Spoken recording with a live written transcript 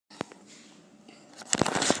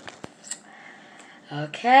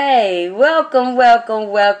Okay, welcome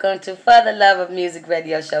to For the Love of Music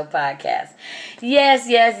Radio Show podcast.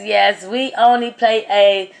 Yes, we only play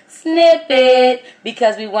a snippet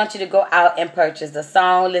because we want you to go out and purchase the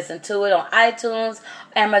song, listen to it on iTunes,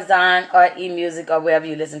 Amazon, or eMusic, or wherever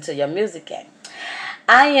you listen to your music at.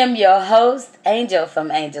 I am your host, Angel from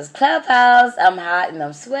Angel's Clubhouse. I'm hot and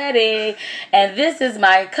I'm sweaty. And this is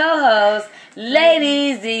my co-host,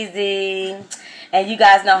 Lady ZZ. And you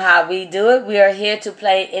guys know how we do it. We are here to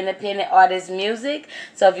play independent artist music.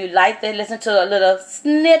 So if you like to listen to a little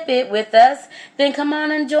snippet with us, then come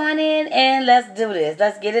on and join in and let's do this.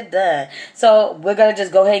 Let's get it done. So we're going to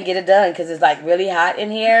just go ahead and get it done because it's like really hot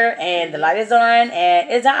in here and the light is on and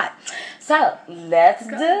it's hot. So let's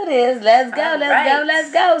do this. Let's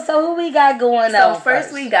go. So who we got going on? So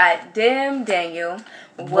first we got Damn Daniel.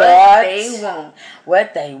 What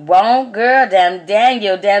they want, girl. Damn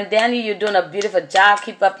Daniel, you're doing a beautiful job.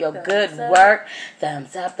 Keep up your good work.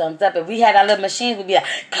 Thumbs up. If we had our little machines, we'd be like,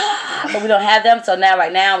 but we don't have them. So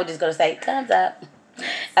right now, we're just gonna say thumbs up.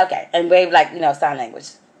 Okay, and wave like sign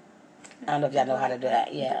language. I don't know if y'all know how to do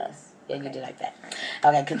that. Yeah, you do like that.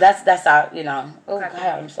 Okay, because that's our Oh God,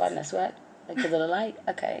 I'm starting to sweat because of the light.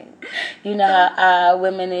 Okay, you know how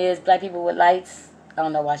women is, black people with lights. I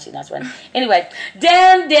don't know why she's not sweating. Anyway,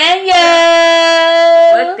 Damn Daniel.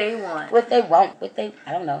 What they want.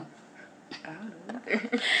 I don't know.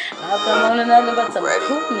 I'll come on another but some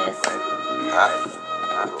coolness.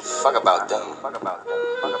 Fuck about them.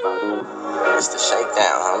 It's the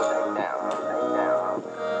shakedown, homie.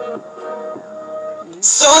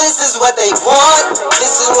 So this is what they want.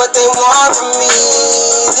 This is what they want from me.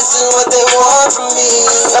 This is what they want from me.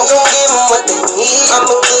 I'm gonna give them what they need. I'm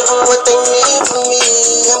gonna give them what they need from me.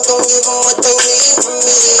 I'm gonna give them what they need from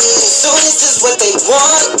me. So this is what they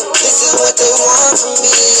want. This is what they want from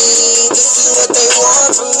me. This is what they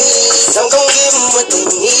want from me. I'm gonna give them what they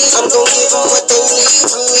need. I'm gonna give them what they need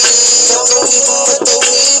from me. I'm gonna give them what they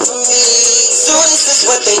need from me. So this is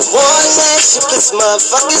what they want. That shit, cause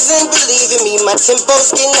motherfuckers ain't believing me. My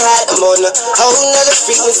tempo's getting hot. I'm on a whole nother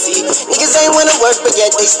frequency. Niggas ain't wanna work, but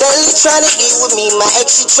yet they steadily trying to get with me. My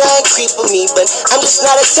ex, she try and creep with me, but I'm just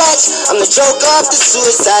not attached. I'm the joke off the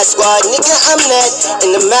Suicide Squad. Nigga, I'm that.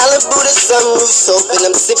 In the Malibu, the sunroof's open.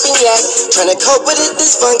 I'm sipping yak. Trying to cope with it,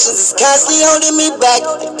 dysfunctions is constantly holding me back.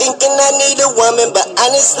 I'm thinking I need a woman, but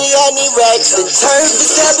honestly, I need racks. The term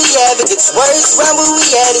is to be advocates. Worse, round where we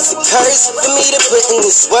at is a curse for me to put in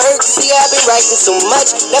this work. See, I've been writing so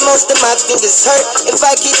much that most of my fingers hurt. If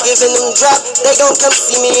I keep giving them drop, they gon' come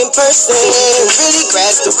see me in person. And really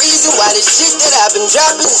grasp the reason why the shit that I've been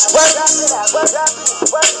dropping is work.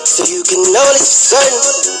 So you can know this for certain.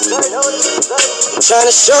 I'm trying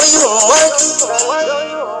to show you I'm working.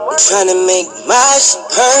 I'm trying to make my shit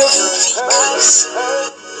perfect.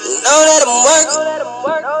 You know that I'm working.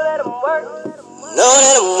 Know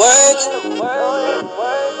that I'm working.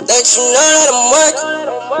 Let you know that I'm working.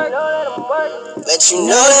 Let you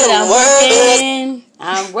know that I'm working.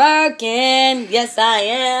 I'm working. Yes, I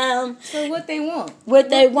am. So what they want? What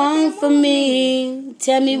they want from me.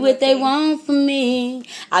 Tell me what they want from me.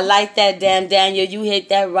 I like that, Damn Daniel. You hit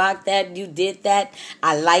that, rock that, you did that.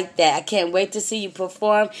 I like that. I can't wait to see you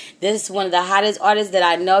perform. This is one of the hottest artists that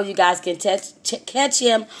I know. You guys can catch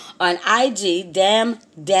him on IG, Damn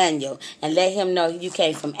Daniel, and let him know you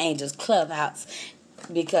came from Angel's Clubhouse.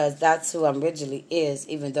 Because that's who I'm originally is,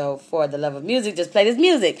 even though For the Love of Music just play this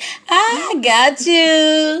music. I got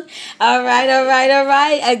you. All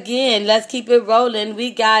right. Again, let's keep it rolling. We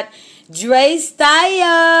got Dre Styles. You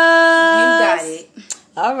got it.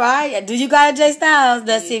 All right. Do you got it, Dre Styles?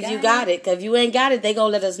 Let's see if you got it. Because if you ain't got it, they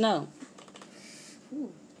gonna let us know.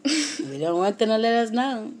 We don't want them to let us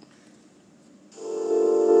know.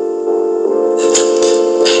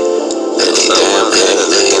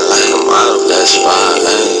 Looking like a model, that's fine,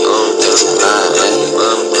 that's fine,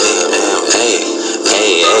 hey.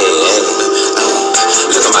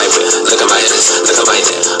 Look at my wrist, look at my ass, look at my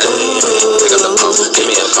neck. Pick up the phone, give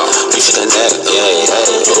me a call. We should connect, you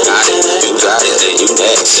got it, then you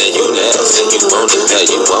next, and you want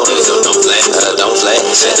it, so don't flex.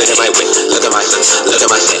 Look at my wrist, look at my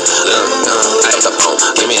neck, I hit the phone,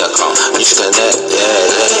 give me a call. We should connect,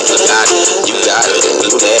 you got it, then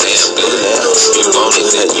you next, you want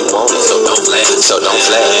it, so don't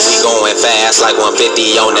flex. going fast like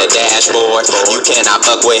 150 on the dashboard. You cannot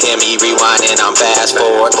fuck with him, he rewind and I'm fast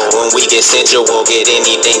forward. When we get sensual, get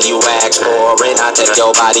anything you ask for. And I take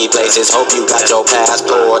your body places, hope you got your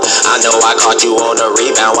passport. I know I caught you on the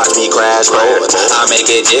rebound, watch me crash forward. I make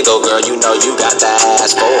it jiggle, girl, you know you got the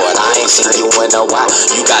ass for it. I ain't seen you in a while,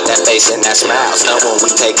 you got that face and that smile. Now when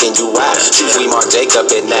we taking you out, shoot, we Mark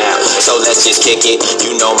Jacob it now. So let's just kick it,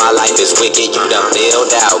 you know my life is wicked. You done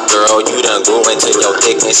filled out, girl, you done grew into your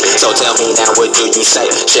thickness. So tell me now, what do you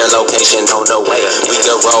say? Share location on the way, we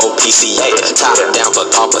can roll PCA, top down for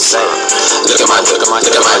golf or say. Look at my wrist,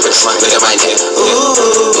 look at my neck.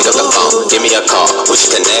 Ooh, pick up the phone, give me a call, we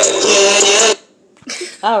should connect. Yeah.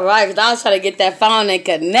 All right, because I was trying to get that phone and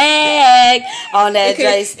connect on that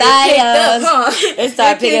Dre Styles. It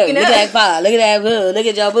started picking up. Look at that phone. Look at that boo. Look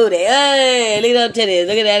at your booty. Hey, look at them titties.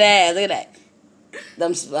 Look at that ass. Look at that. Them,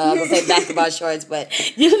 I was going to say basketball shorts, but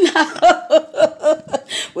you know,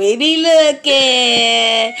 we be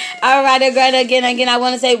looking. All right, again, I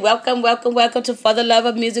want to say welcome to For the Love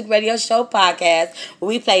of Music Radio Show podcast, where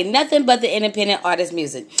we play nothing but the independent artist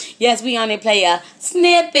music. Yes, we only play a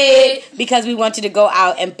snippet because we want you to go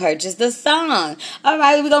out and purchase the song. All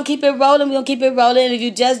right, we're going to keep it rolling. And if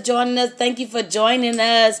you just joining us, thank you for joining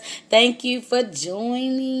us.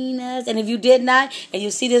 And if you did not, and you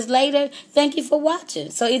see this later, thank you for watching.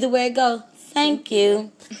 So either way it go, thank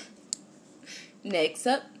you. Next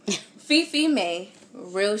up, Fifi May,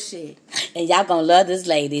 Real Shit. And y'all gonna love this,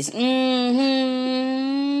 ladies. Yeah.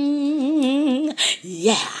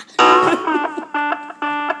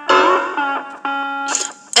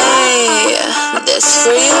 Hey, this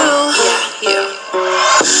for you. Yeah.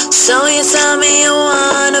 So you tell me you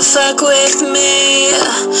wanna fuck with me,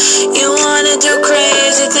 you wanna do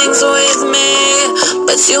crazy things with me,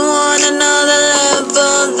 but you want another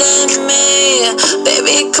level than me.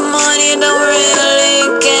 Baby, come on, you don't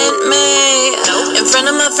really get me. In front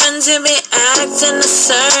of my friends you be acting a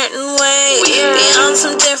certain way, be on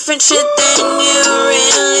some different shit than you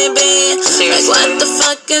really be. Like what the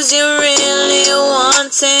fuck is you really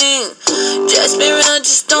wanting? Just be real,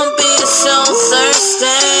 just don't be so thirsty.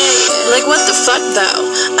 Like what the fuck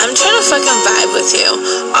though? I'm trying to fucking vibe with you.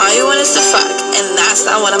 All you want is to fuck, and that's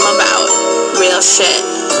not what I'm about. Real shit.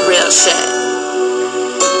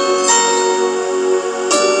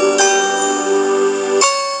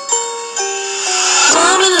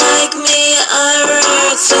 Woman like me are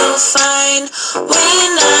rare to find.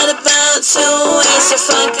 We're not about to waste your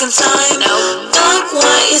fucking time. Fuck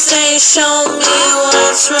what you say, show me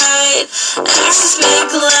what's right. Actions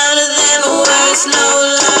speak louder than words, no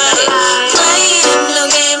lie. Playing no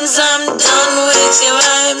games, I'm done with your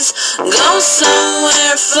vibes. Go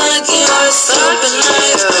somewhere, fuck your stupid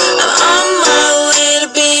life. I'm on my way to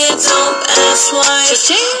be a dope ass wife.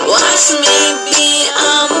 Watch me be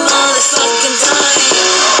a motherfucking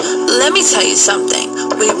time. Let me tell you something.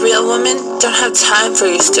 We real women don't have time for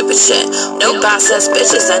your stupid shit. No boss ass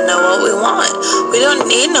bitches that know what we want. We don't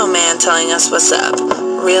need no man telling us what's up.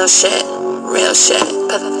 Real shit.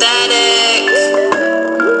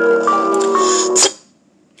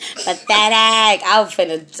 Pathetic. I'm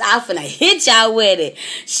finna hit y'all with it.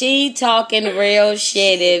 She talking real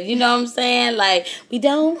shit. If you know what I'm saying, like, we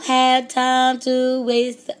don't have time to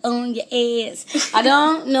waste on your ass. I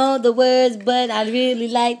don't know the words, but I really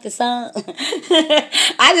like the song.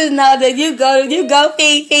 I just know that you go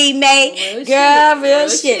Fifi May, girl, real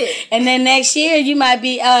shit. And then next year you might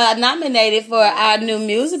be nominated for our new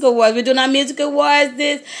music awards. We're doing our music awards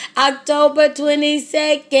this October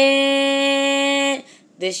 22nd.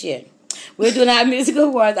 This year. We're doing our music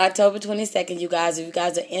awards October 22nd, you guys. If you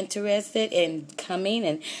guys are interested in coming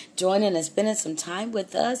and joining and spending some time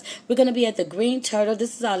with us, we're going to be at the Green Turtle.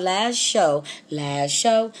 This is our last show at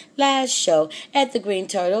the Green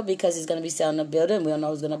Turtle, because it's going to be selling the building. We don't know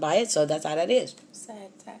who's going to buy it, so that's how that is. Sad.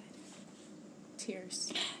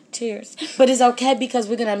 Tears. But it's okay, because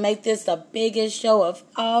we're going to make this the biggest show of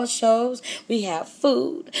all shows. We have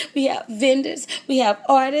food. We have vendors. We have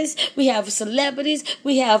artists. We have celebrities.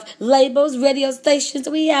 We have labels, radio stations.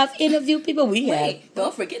 We have interview people.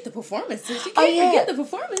 Don't forget the performances. You can't forget the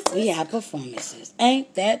performances. We have performances.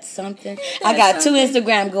 Ain't that something? I got 2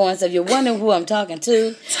 Instagram going, so if you're wondering who I'm talking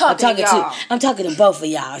to, I'm talking to both of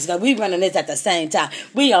y'all. So we running this at the same time.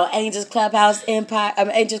 We on Angels Clubhouse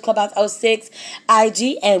 06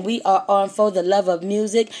 IG, and we are on For the Love of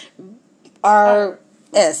Music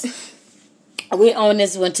RS. We're on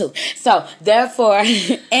this one too. So therefore,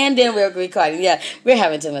 and then we're recording. Yeah, we're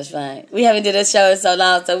having too much fun. We haven't did a show in so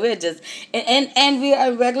long, so we're just and we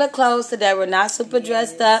are in regular clothes today. We're not super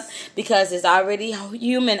dressed up because it's already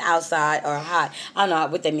humid outside, or hot. I don't know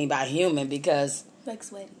what they mean by human, because like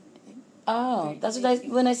sweaty. Oh, that's what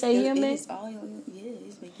when they say hear me? It's all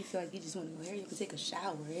it's make you feel like you just want to hurry up and take a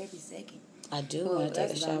shower every second. I do want to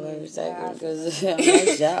take a shower every second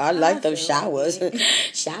because I like those showers.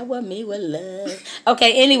 Shower me with love.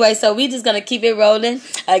 Okay, anyway, so we just going to keep it rolling.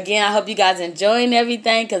 Again, I hope you guys enjoying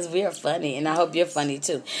everything because we're funny, and I hope you're funny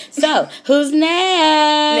too. So, who's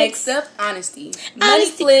next? Next up, Honesty. Money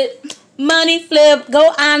Flip. Money Flip,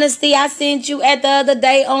 go Honesty. I seen you at the other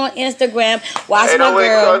day on Instagram. Watch my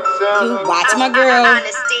girl. You watch my girl.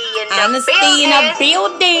 Honesty in a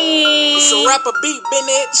building. It's a rapper beat,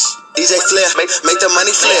 bitch. DJ Flip, make the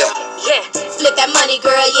money flip. Yeah, flip that money,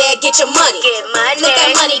 girl, yeah, get your money. Get money. Flip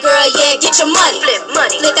that money, girl, yeah, get your money. Flip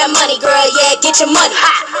money. Flip that money, girl, yeah, get your money.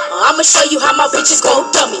 I'ma show you how my bitches go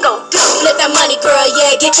dummy. Flip that money, girl,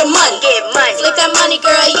 yeah, get your money. Get money. Flip that money,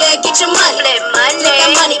 girl, yeah, get your money. Flip money. Flip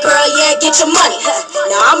that money, girl, yeah, get your money.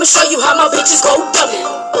 Now I'ma show you how my bitches go dummy.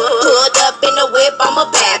 Pulled up in the whip, I'm a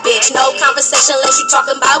bad bitch. No conversation unless you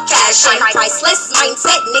talking about cash. And priceless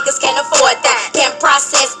mindset, niggas can't afford that. Can't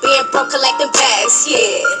process being broke, collecting bags,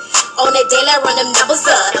 yeah. On the daily, I run them numbers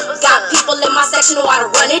up. Got people in my section who ought to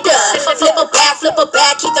run it up. Flip a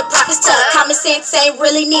bag, keep the profits tucked. Common sense ain't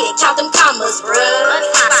really needed, count them commas, bruh.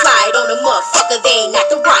 Slide on the motherfucker, they ain't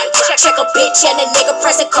acting right. Check a bitch and a nigga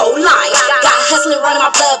pressing cold line. Got hustling running my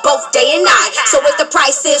blood both day and night. So if the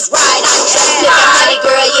price is right, I just flip that money,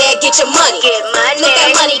 girl, yeah, get your money. Get money. Flip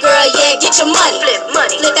that money, girl, yeah, get your money. Flip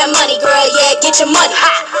money. Flip that money, girl, yeah, get your money.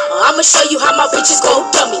 I'ma show you how my bitches go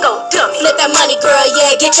dummy. Flip that money, girl,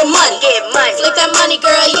 yeah, get your money. Get money. Flip that money,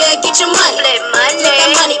 girl, yeah, get your money. Flip money. Flip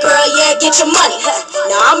that money, girl, yeah, get your money.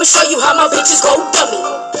 Now I'ma show you how my bitches go dummy.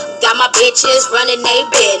 Got my bitches running they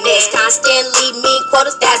business. Constantly mean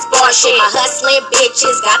quotas, that's bullshit. My hustling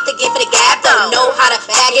bitches got the gift for the gap. Don't know how to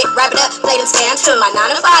bag it, wrap it up, play them stamps too. My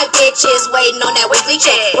 9 to 5 bitches waiting on that weekly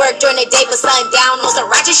check. Work during the day for sundown on some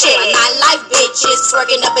ratchet shit. My nightlife bitches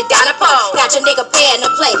twerking up and down the pole. Got your nigga paying to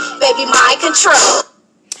play, baby, mind control.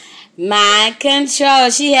 Mind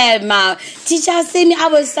control. She had my. Did y'all see me? I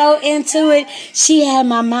was so into it. She had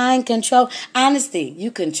my mind control. Honesty,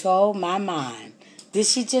 you control my mind. Did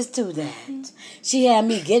she just do that? She had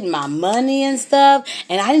me getting my money and stuff,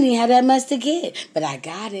 and I didn't even have that much to get, but I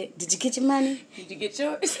got it. Did you get your money? Did you get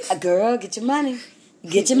yours? Girl, get your money.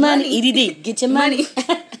 Get your money. EDD, get your money.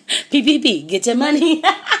 PPP, get your money.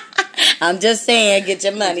 I'm just saying, get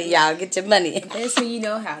your money, y'all. Get your money. That's when you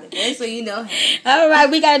know how. That's when you know how. All right,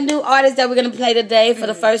 we got a new artist that we're going to play today for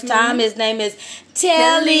the first time. His name is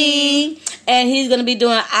Telly, and he's going to be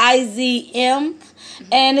doing IZM.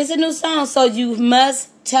 And it's a new song, so you must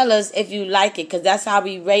tell us if you like it, because that's how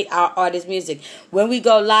we rate our artist music. When we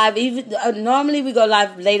go live, normally we go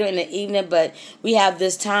live later in the evening, but we have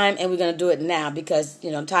this time, and we're going to do it now because,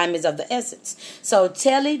 time is of the essence. So,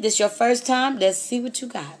 Telly, this is your first time. Let's see what you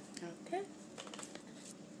got. Okay.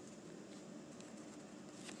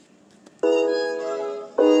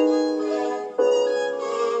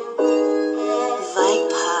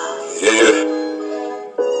 Yeah.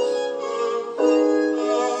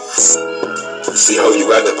 See how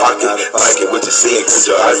you out the pocket, liking what you seeing, cause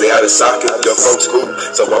your eyes they out of socket. Your folks cool,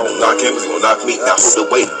 so I won't knock him, cause he gon' knock me. Now hold the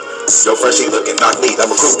weight. Your first he looking knock me, I'm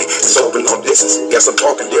a groupie. It's open on distance. Guess I'm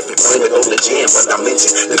talking different. Blame it on the gym, but I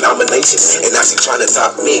mentioned the nominations. And now she trying to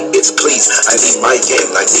top me. It's please. I need my yen,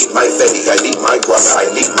 I need my Fendi, I need my guava, I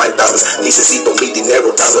need my dollars. Necesito mi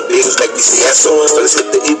dinero, dollar bills make me see eso. So let's hit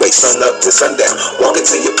the E-way, sun up to sundown. Walk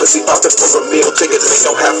into your pussy off the for a meal. Tickets ain't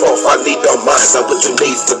no half off. I need all mine. Now what you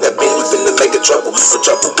need for that bill is in the mega trouble. For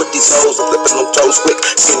trouble with these hoes, I'm flipping on toes quick.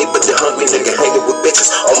 Skinny but they hungry, nigga hanging with bitches.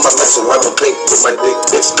 On my muscle, I'm a pink with my dick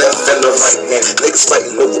bitch. And the right hand, niggas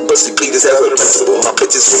fighting over pussy, beat his hell with a principle. My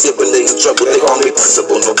bitches see it when they in trouble, they call me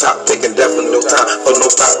principal. No top, taking definitely no time for no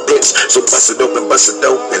top bitch. So bust it open from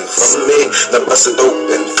me. Now bust it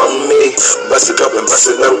open from me. Bust it open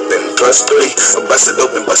plus 3. Bust it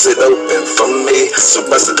open from me. So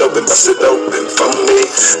bust it open from me.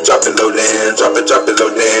 Drop it low down, drop it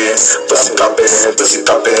low down. Pussy poppin',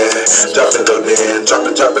 drop it low down, drop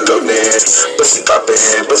it low down. Pussy poppin'.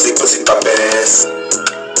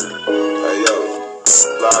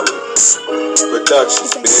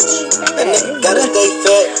 Productions, bitch. That nigga gotta stay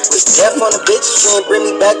fat. Was deaf on the bitch, she ain't bring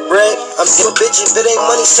me back bread. I'm still bitch, if it ain't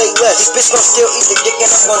money, say less. This bitch gon' still eat the dick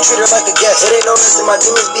and I'm gon' treat her like a guest. It ain't no reason my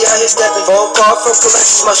demons be out here stepping. Phone call from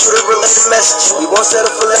collections, my shooter related message. We won't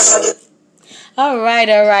settle for less, I get. All right.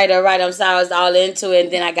 I'm sorry, I was all into it,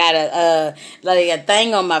 and then I got a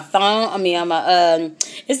thing on my phone. On my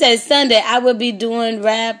it says Sunday I will be doing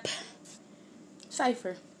rap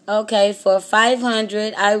Cypher. Okay, for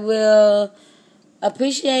 500, I will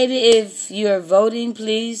appreciate it if you're voting.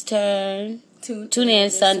 Please turn Tune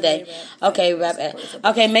in Sunday. Okay,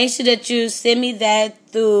 okay. Make sure that you send me that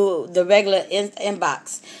through the regular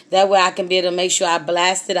inbox. That way I can be able to make sure I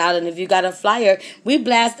blast it out. And if you got a flyer, we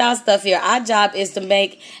blast out stuff here. Our job is to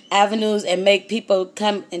make avenues and make people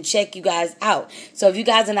come and check you guys out. So if you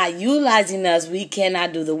guys are not utilizing us, we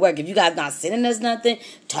cannot do the work. If you guys not sending us nothing,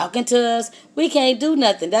 talking to us, we can't do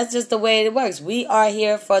nothing. That's just the way it works. We are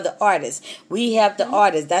here for the artists. We help the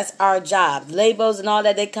artists. That's our job. Labels and all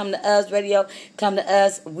that, they come to us. Radio come to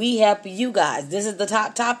us. We help you guys. This is the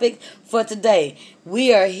top topic for today.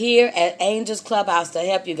 We are here at Angels Clubhouse to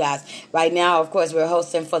help you guys. Right now, of course, we're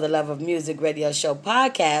hosting For the Love of Music Radio Show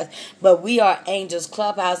podcast, but we are Angels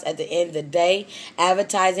Clubhouse at the end of the day.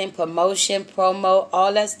 Advertising, promotion, promo,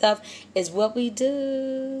 all that stuff is what we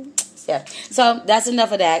do. Yeah. So that's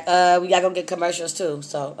enough of that. We gotta go get commercials too.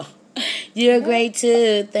 So you're great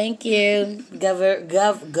too. Thank you.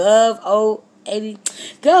 Gov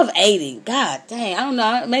 80. God dang, I don't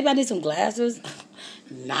know. Maybe I need some glasses.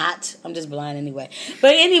 Not. I'm just blind anyway.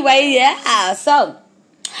 But anyway, yeah. So,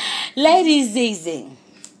 Lady ZZ,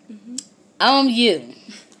 you.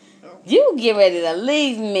 You get ready to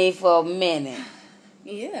leave me for a minute.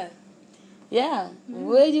 Yeah. Yeah.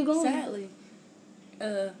 Where you going? Sadly.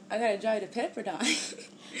 I gotta drive to Pepperdine.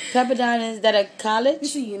 Pepperdine, is that a college?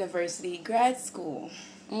 It's a university, grad school.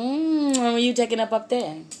 When were you taking up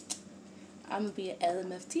there? I'm going to be an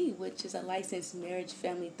LMFT, which is a licensed marriage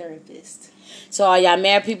family therapist. So all y'all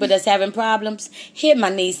married people that's having problems, hit my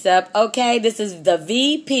niece up, okay? This is the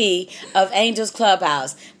VP of Angels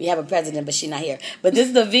Clubhouse. We have a president, but she's not here. But this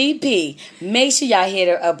is the VP. Make sure y'all hit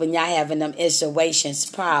her up when y'all having them intuitions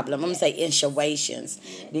problem. I'm going to say intuitions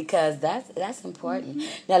because that's important.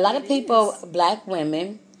 Now, a lot of people, black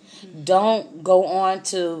women, don't go on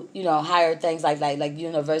to, higher things like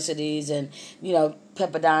universities and,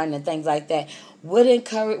 Pepperdine and things like that. What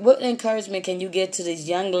encouragement can you give to these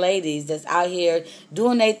young ladies that's out here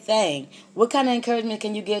doing their thing? What kind of encouragement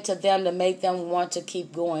can you give to them to make them want to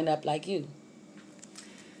keep going up like you?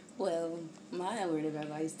 Well, my word of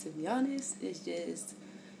advice, to be honest, is just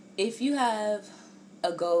if you have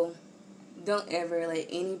a goal, don't ever let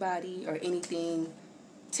anybody or anything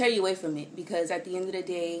tear you away from it, because at the end of the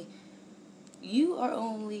day, you are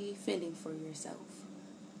only fending for yourself.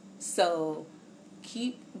 So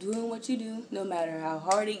keep doing what you do, no matter how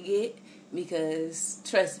hard it get, because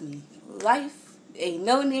trust me, life ain't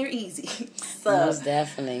no near easy. So most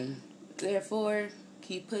definitely. Therefore,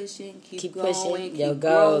 keep pushing, keep pushing going, your keep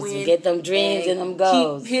goals, growing, get them dreams and them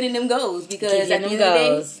goals. Keep hitting them goals, because at the end of the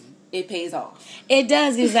day, it pays off. It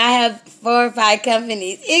does, because I have 4 or 5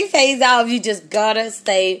 companies. It pays off. You just gotta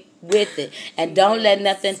stay with it. And don't let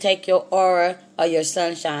nothing take your aura or your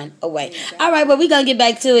sunshine away. Exactly. All right, well, we're going to get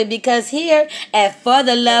back to it, because here at For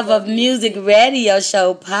the Love of Music Radio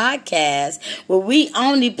Show podcast, where we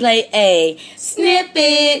only play a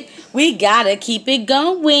snippet, we got to keep it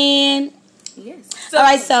going. Yes. So, all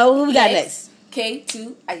right, so who we got next?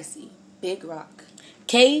 K2 Icy, Big Rock.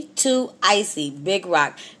 K2 Icy, Big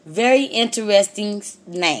Rock. Very interesting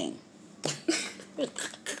name.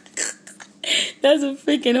 That's a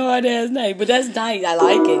freaking hard ass name, but that's nice. I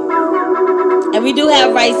like it. And we do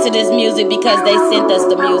have rights to this music because they sent us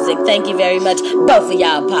the music. Thank you very much, both of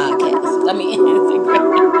y'all podcasts. I mean, Instagram.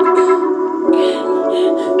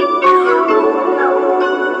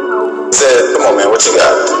 Said, come on, man, what you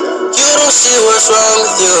got? You don't see what's wrong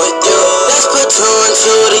with you. Let's put 2 and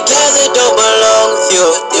 2 together, don't belong with you.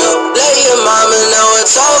 Let your mama know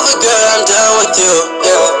it's over, girl, I'm done with you.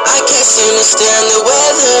 I can't seem to stand the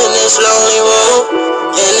weather in this lonely room.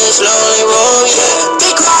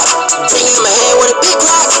 Big rock, bring in my hand with a big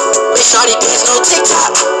rock. Make sure these dance no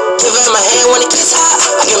TikTok. Give her my hand when it gets hot.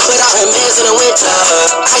 I can put out her mans in the winter.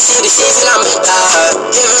 I see the season I'm in.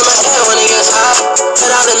 Give her my hand when it gets hot.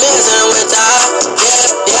 Put out the mans in the winter.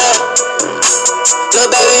 Yeah. Little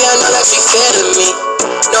baby, I know that you fair to me.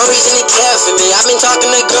 No reason to care for me. I've been talking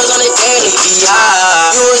to girls on a daily.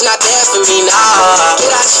 You was not there for me, nah. Get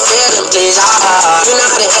out your feeling, please. You're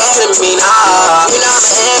not the enemy, nah. You're not my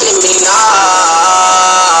enemy,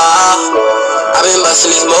 nah. I've been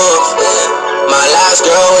busting these moves. My last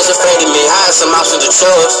girl was afraid of me. I had some options to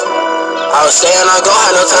choose. I was staying on go,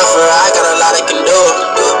 had no time for her. I got a lot I can do.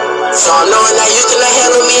 So I'm knowing that you cannot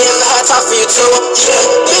handle me if I had time for you too. Yeah,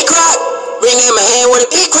 big rock. Ring in my hand with a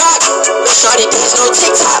big rock. Make sure they dance no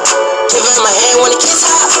TikTok. Give her my hand when it gets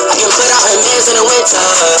hot. I can put out her mans in the winter.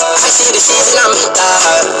 I see the season I'm in.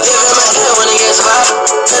 Give her my hand when it gets hot.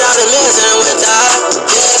 Put out the mans in the winter.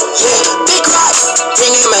 Yeah, big rock. Ring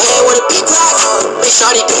in my hand with a big rock. Make sure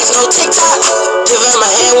they dance no TikTok. Give her my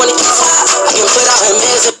hand when it gets hot. I can put out her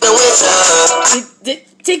mans in the winter.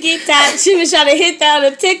 TikTok. She was trying to hit that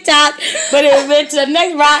on the TikTok, but it went to the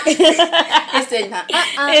next rock. It said nah.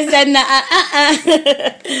 It said nah.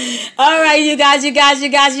 All right, you guys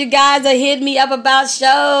are hitting me up about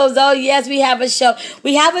shows. Oh yes, we have a show.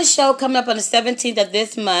 We have a show coming up on the 17th of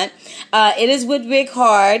this month. It is with Rick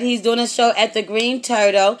Hard. He's doing a show at the Green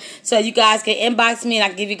Turtle, so you guys can inbox me and I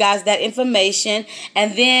can give you guys that information.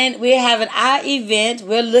 And then we're having our event.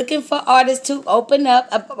 We're looking for artists to open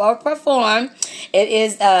up or perform. It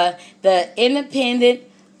is the Independent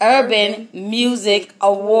Urban Music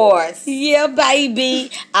Awards. Yeah,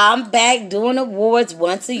 baby. I'm back doing awards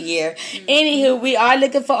once a year. Anywho, we are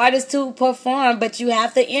looking for artists to perform, but you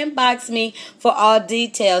have to inbox me for all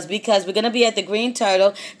details because we're going to be at the Green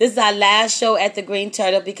Turtle. This is our last show at the Green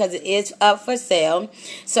Turtle because it is up for sale.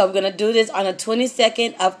 So we're going to do this on the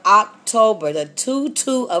 22nd of October, the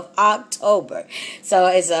 2/2 of October. So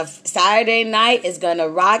it's a Saturday night. It's going to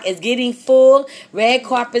rock. It's getting full. Red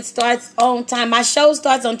carpet starts on time. My show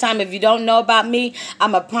starts on time. If you don't know about me,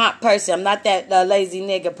 I'm a prompt person. I'm not that lazy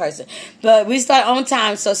nigga person. But we start on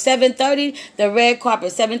time. So 7:30, the red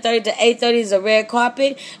carpet. 7:30 to 8:30 is the red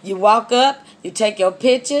carpet. You walk up, you take your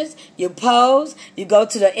pictures, you pose, you go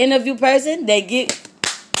to the interview person.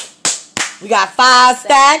 We got 5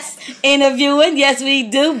 stacks interviewing. Yes, we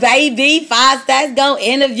do, baby. 5 stacks gonna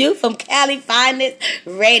interview from Cali Finest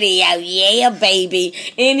Radio. Yeah, baby.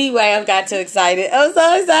 Anyway, I got too excited. I'm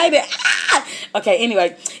so excited. Ah! Okay,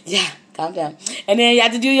 anyway. Yeah, calm down. And then you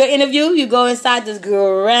have to do your interview. You go inside this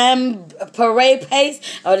Grand Parade Place.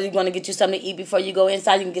 Or you want to get you something to eat before you go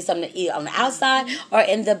inside. You can get something to eat on the outside or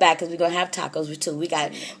in the back because we're going to have tacos too. We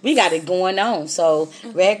got it going on. So,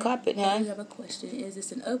 red carpet, huh? I have a question. Is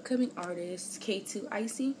this an upcoming artist, K2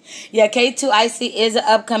 Icy? Yeah, K2 Icy is an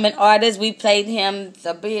upcoming artist. We played him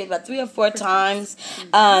about 3 or 4 times.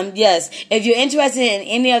 Yes. If you're interested in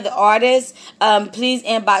any of the artists, please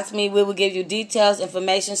inbox me. We will give you details,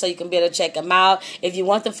 information, so you can be able to check them out. If you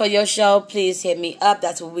want them for your show, please hit me up.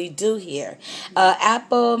 That's what we do here.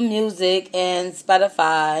 Apple Music and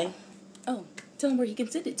Spotify. Oh, tell him where he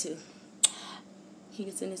can send it to. He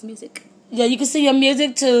can send his music. Yeah, you can send your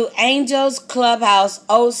music to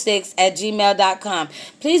angelsclubhouse06@gmail.com.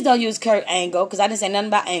 Please don't use Kurt Angle, because I didn't say nothing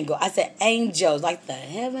about Angle. I said angels, like the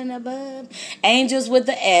heaven above. Angels with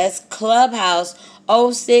the S,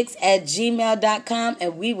 clubhouse06@gmail.com,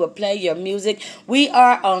 and we will play your music. We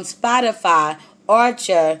are on Spotify,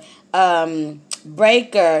 Archer,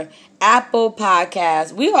 Breaker, Apple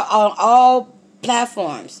Podcasts. We are on all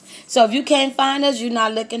platforms. So if you can't find us, you're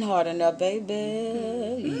not looking hard enough,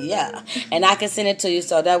 baby. Yeah. And I can send it to you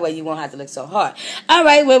so that way you won't have to look so hard. All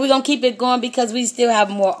right, well, we're going to keep it going because we still have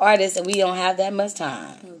more artists and we don't have that much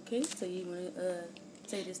time. Okay, so you want to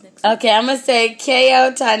say this next Okay, I'm going to say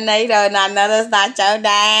K.O. Tornado. Now, no, that's not your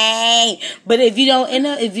name. But if you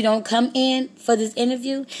don't come in for this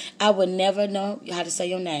interview, I would never know how to say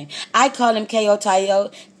your name. I call him K.O.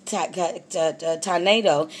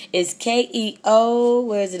 Tornado is K-E-O,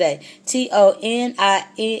 where is it at? T-O-N-I-A-N-O.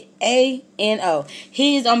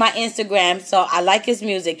 He's on my Instagram, so I like his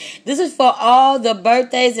music. This is for all the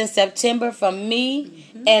birthdays in September from me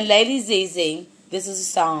and Lady ZZ. This is a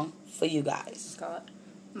song for you guys. It's called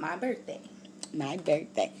My Birthday. My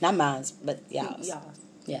birthday. Not mine, but y'all's. Y'all's.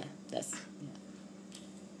 Yeah, that's...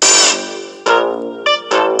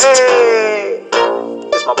 Hey,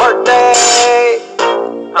 it's my birthday.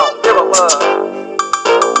 I don't give a fuck.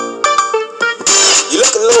 You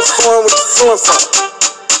look a little foreign, where you flew from?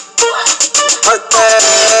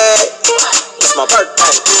 Birthday. It's my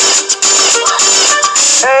birthday.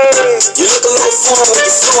 Hey, you look a little foreign, where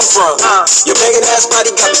you flew from? Your banging ass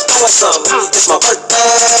body got me throwing something. It's my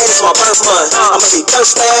birthday, it's my birth month. I'ma be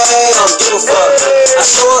thirsty, I don't give a fuck. I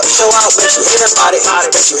show up, show out, bet you everybody.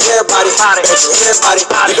 Bet you everybody, bet you everybody.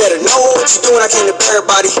 You better know what you're doing, I came to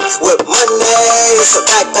everybody. With money, it's a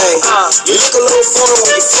back pain. You look a little foreign,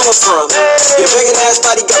 where you flew from? Your banging ass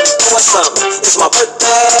body got me throwing something. It's my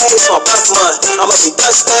birthday, it's my birth month. I'ma be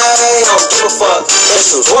thirsty, I don't give a fuck.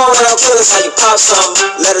 If you was warm around killers, how you pop something?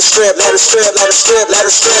 Let her strip, let her strip, let her strip, let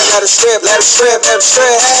her strip, let her strip, let her strip, let her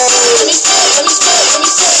strip, hey. Let me strip, hey.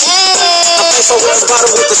 I think so with the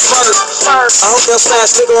bottle with the smirk. I hope they'll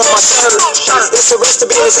slash nigga on my shirt. It's a rest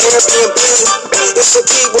to be this Airbnb. It's a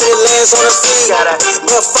key when it lands on her feet.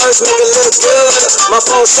 But first make it look good. My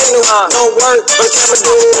phone signal, no work, but camera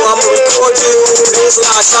do. I'ma record you. This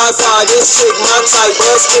fly, sci-fi, this chick my type.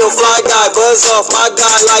 Buzz kill, fly guy, buzz off, my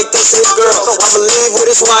guy like this his girl. I'ma leave with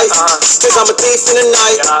his wife, cause I'm a thief in the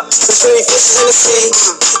night. Between fishes in the sea.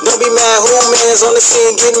 Don't be mad, who man's on the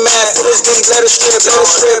scene, getting mad for this beat. Let her strip, let her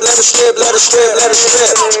strip, let her strip, let her strip, let her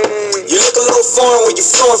strip. You look a little foreign where you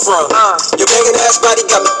flowing from. Your banging ass body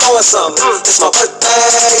got me throwing something. It's my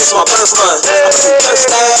birthday, it's my birth month. I'm too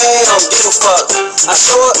thirsty, I don't give a fuck. I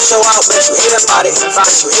show up, show out, bet you hear about it. Bet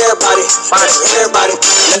you hear about it, bet you hear about it.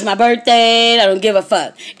 It's my birthday. I don't give a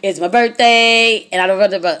fuck. It's my birthday, and I don't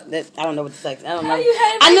know what to say. I don't know.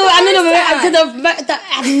 I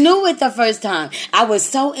knew it the first time. I was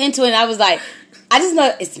so into it. I was like, I just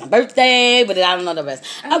know it's my birthday, but I don't know the rest.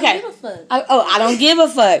 Okay. I don't give a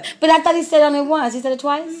fuck. But I thought he said it only once. He said it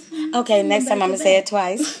twice? Mm-hmm. Okay, next time I'm going to say it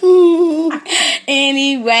twice.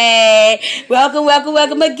 Anyway,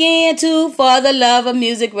 welcome again to For the Love of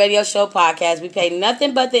Music Radio Show Podcast. We play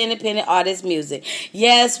nothing but the independent artist music.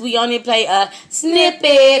 Yes, we only play a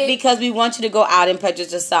snippet because we want you to go out and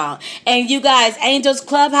purchase a song. And you guys, Angels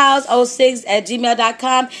Clubhouse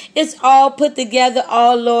 06@gmail.com. It's all put together,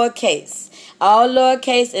 all lowercase. All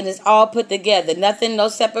lowercase, and it's all put together. Nothing, no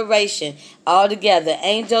separation. All together.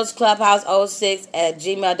 Angels Clubhouse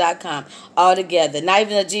 06@gmail.com. All together. Not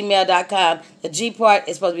even a gmail.com. The G part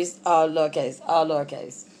is supposed to be all lowercase. All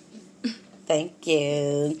lowercase. Thank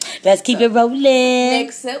you. Let's keep it rolling.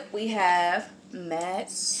 Next up, we have Mad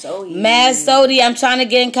Sody. Mad Sody, I'm trying to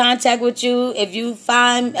get in contact with you. If you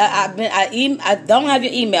find, I don't have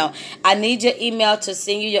your email. I need your email to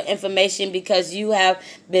send you your information because you have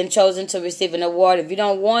been chosen to receive an award. If you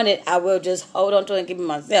don't want it, I will just hold on to it and keep it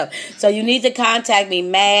myself. So you need to contact me,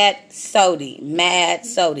 Mad Sody. Mad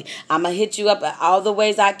Sody. I'm going to hit you up all the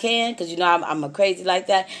ways I can because you know I'm a crazy like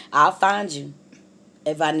that. I'll find you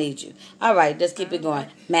if I need you. All right, let's keep it going.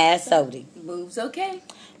 Mad Sody. Moves okay.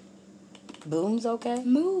 Boom's okay?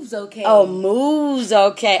 Moves okay. Oh, moves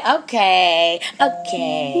okay. Okay. LA.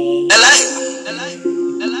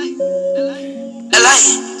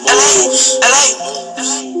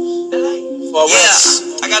 Yeah,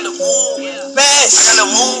 I got the move. Best. I got the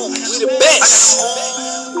move. We the best.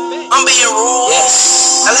 I'm being rude.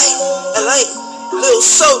 Yes. LA. Lil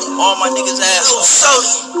Sody. All my niggas ass. Lil Sody.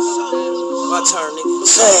 My turn, nigga.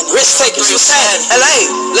 What's happening? Risk takers, what's happening? LA,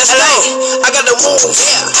 let's go. I got the moves,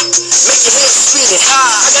 yeah. Make your head spin.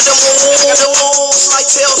 I got the moves,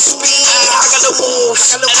 like tailspin. I got the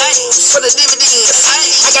moves for the dividends.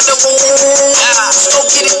 I got the moves, go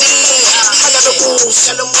get it then. I got the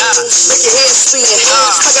moves, make your head spin.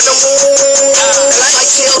 I got the moves,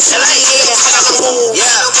 like tailspin. I got the moves,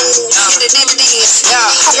 get the dividends.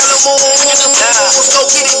 I got the moves, go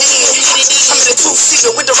get it then. I'm in a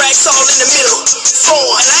two-seater with the racks all in the middle.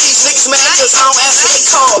 Foreign, these niggas mad cause I don't answer they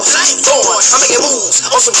calls. Born, I'm making moves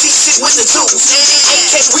on some T-shit with the juice.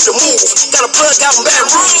 Can't read the move, got a plug out in Baton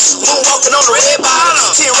Rouge. Moonwalking on the red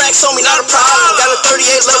bottom, 10 racks on me, not a problem. Got a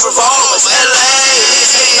 38 love revolvers, LA.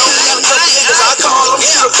 Got a couple niggas, I call them.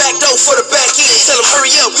 Shoot a back door for the back end. Tell them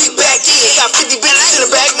hurry up, we back in. Got 50 bitches in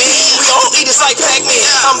the back, man. We all eat this like Pac-Man.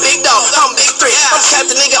 I'm big dog, I'm big three. I'm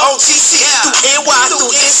Captain nigga on GC. Through NY,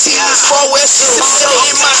 through NC, this far west.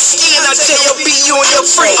 In my skin, I tell you, be you and your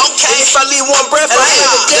friend. And if I leave one breath, I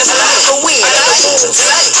have a death life for win. I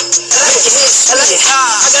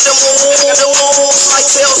got the moves, I got the moves, like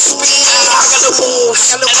tailspin. I got the moves.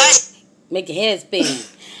 Make your head spin.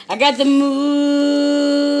 I got the moves.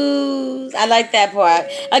 I like that part.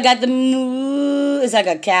 I got the moves. It's like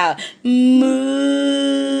a cow.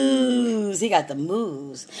 Moves. He got the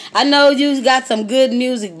moves. I know you got some good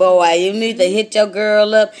music, boy. You need to hit your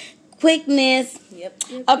girl up. Quickness. Yep.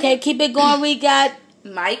 Okay, keep it going. We got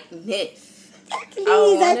Mike Niff.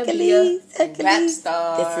 Hercules. Rap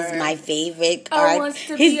star. This is my favorite I part. wants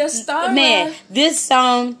to be a star. Man, this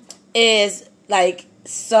song is like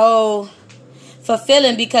so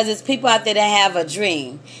fulfilling because it's people out there that have a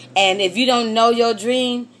dream. And if you don't know your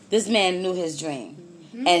dream, this man knew his dream.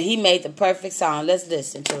 Mm-hmm. And he made the perfect song. Let's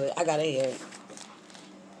listen to it. I gotta hear it.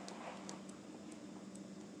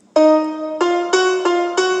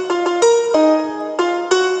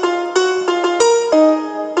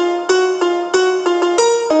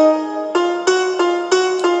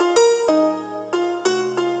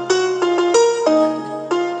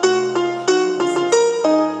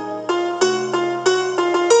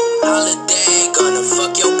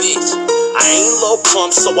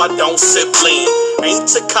 So I don't sip lean. Ain't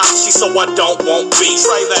Takashi, so I don't want beef.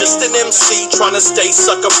 Just an MC trying to stay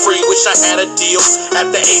sucker free. Wish I had a deal at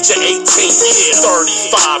the age of 18.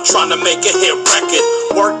 35 trying to make a hit record.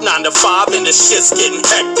 Work 9 to 5 and the shit's getting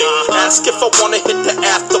hectic. Ask if I wanna hit the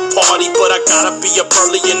after party, but I gotta be up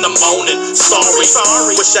early in the morning. Sorry.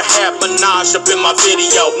 Wish I had Minaj up in my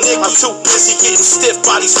video. I'm too busy getting stiff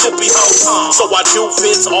by these stupid hoes. So I do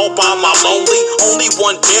vids all by my lonely. Only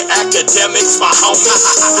one dear academics, my homies.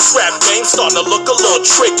 This rap game starting to look a little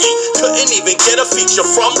tricky. Couldn't even get a feature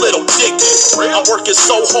from Little Dicky. I'm working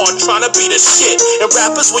so hard trying to be the shit. And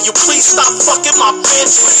rappers, will you please stop fucking my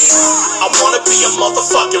bitch? I wanna be a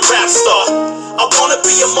motherfucking rap star. I wanna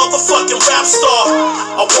be a motherfucking rap star.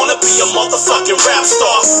 I wanna be a motherfucking rap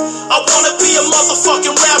star. I wanna be a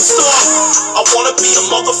motherfucking rap star. I wanna be a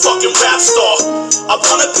motherfucking rap star. I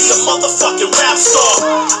wanna be a motherfucking rap star.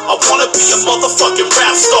 I wanna be a motherfucking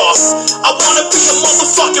rap star. I wanna be a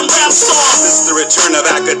motherfucking rap star. This is the return of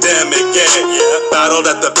academic, yeah. Battled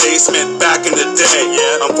at the basement back in the day,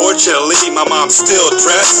 yeah. Unfortunately, my mom still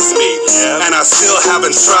dresses me, yeah. And I still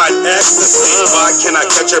haven't tried ecstasy. Why can't I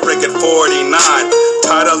catch a break at 49?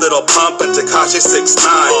 Tied a little pump and Tekashi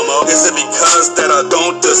 6ix9ine. Is it because that I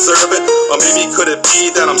don't deserve it? Or maybe could it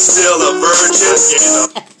be that I'm still a virgin?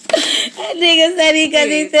 That nigga said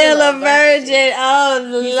he's still a virgin. Oh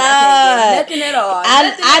Lord, nothing at all.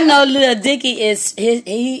 I know Lil Dicky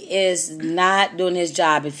he is not doing his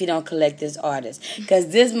job if he don't collect this artist. Cause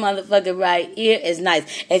this motherfucker right here is nice.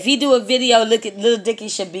 If he do a video, look at Lil Dicky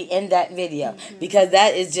should be in that video because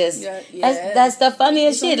that is just that's the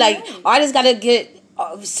funniest shit. Like artists gotta get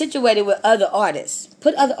situated with other artists.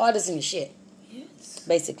 Put other artists in the shit. Yes,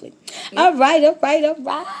 basically. All right.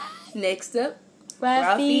 Next up.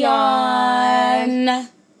 Raffion.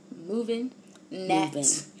 Moving that.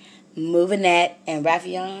 Moving that. And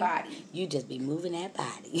Raffion, body. You just be moving that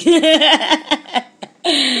body.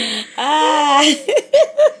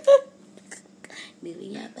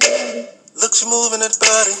 Moving your body. Look, she moving that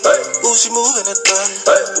body. Ooh, she moving that body.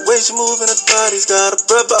 The way she moving that body's got a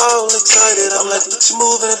brother all excited. I'm like, look, she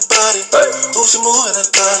moving that body. Ooh, she moving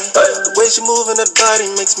that body. The way she moving that body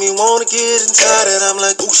makes me wanna get inside it. I'm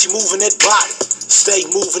like, ooh, she moving that body. Stay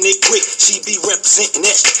moving it quick, she be representing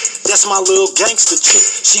that. That's my little gangster chick.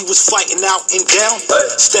 She was fighting out and down.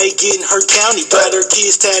 Stay getting her county. Got her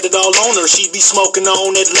kids tatted all on her. She be smoking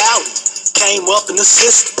on that loudly. Came up in the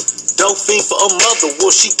system. Dope fiend for a mother.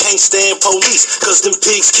 Well, she can't stand police. Cause them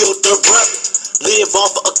pigs killed their brother. Live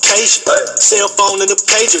off of occasion. Cell phone in the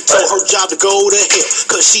pager. Told her job to go to hell.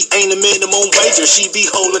 Cause she ain't a minimum wager. She be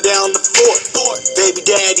holding down the fort. Baby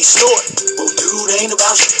daddy snort. Well, dude ain't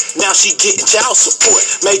about shit. Now she getting child support.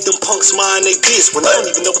 Made them punks mind they biz. When I don't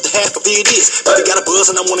even know what the half of it is. But they got a buzz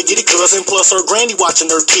and I wanna get it cousin. Plus her granny watching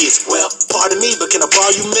her kids. Well, pardon me, but can I borrow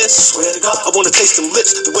you, miss? Swear to God, I wanna taste them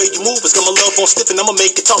lips. The way you move is got my love on stiff. And I'ma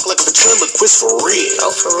make it talk like a ventriloquist for real.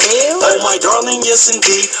 Oh, for real? Oh, my darling, yes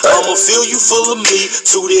indeed. I'ma fill you full of me.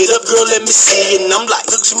 Toot it up, girl, let me see. And I'm like,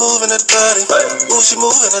 look, she moving that body. Ooh, she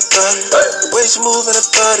moving that body. The way she moving that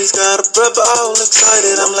body's got a brother all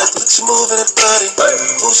excited. I'm like, look, she moving that body.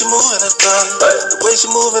 Ooh, she moving that body. The way she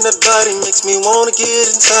moving that body makes me wanna get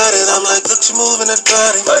inside it. I'm like, look, she moving that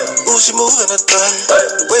body. Ooh, she moving that body.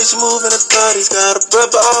 The way she moving that body's got a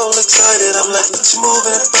brother all excited. I'm like, look, she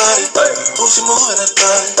moving that body. Ooh, she moving that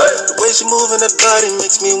body. The way she moving that body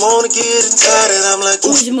makes me wanna get inside it. I'm like,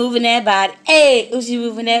 ooh, she moving that body. Hey, ooh, she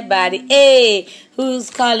moving that body. Hey, who's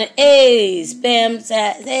calling? Hey, spam.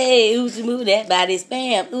 Hey, who's moving that body?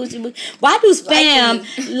 Spam. Who's move? Why do spam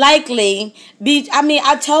likely be? I mean,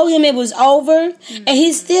 I told him it was over, and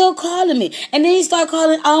he's still calling me. And then he started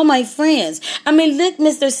calling all my friends. I mean, look,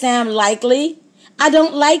 Mr. Sam Likely, I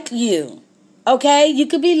don't like you. Okay, you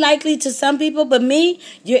could be likely to some people, but me,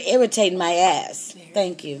 you're irritating my ass.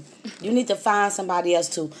 Thank you. You need to find somebody else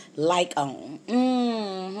to like on.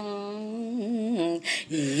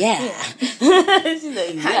 Yeah. She's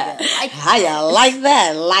like, yeah. How you like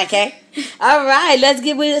that? Like it? All right, let's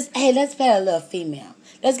get with this. Hey, let's play a little female.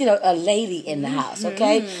 Let's get a lady in the house,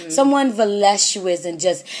 okay? Someone voluptuous and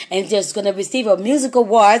just going to receive a music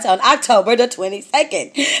awards on October the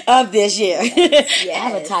 22nd of this year. Yes.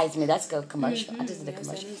 Advertisement. That's good commercial. I just did a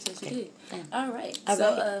commercial. Okay. All right.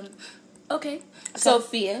 Okay.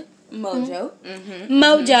 Sophia Mojo.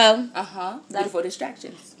 Mojo. Beautiful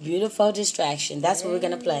Distractions. Beautiful Distraction. That's what we're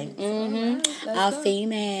going to play. Our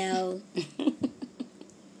female.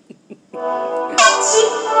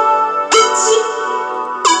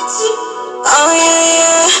 Oh yeah,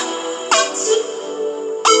 yeah.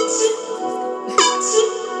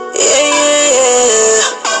 Yeah, yeah, yeah.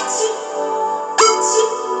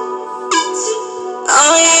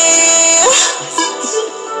 Oh yeah, yeah.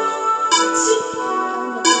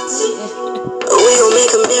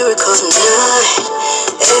 miracle tonight.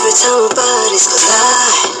 Every time our bodies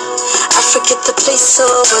collide, I forget the place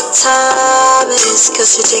or what time it is,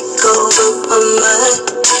 'cause you take over my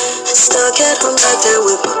mind. Stuck at home like that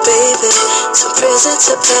with my baby, from prison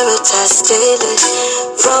to paradise daily.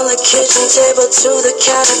 From the kitchen table to the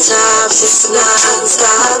countertops, it's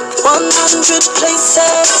non-stop. 100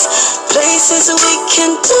 places we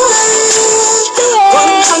can do it.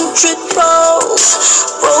 100 roles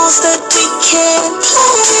that we can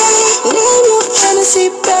play. Name your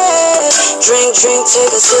fantasy bed. Drink,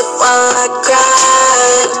 take a sip while I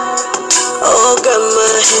cry. Oh, grab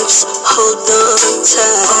my hips, hold on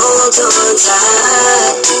tight.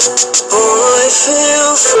 Boy,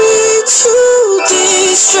 feel free to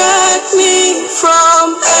distract me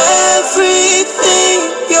from everything.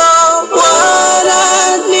 You're what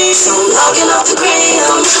I need. So I'm logging off the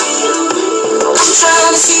gram. I'm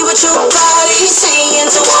trying to see what your body's saying.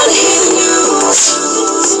 Don't wanna hear the news.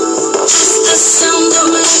 Just the sound of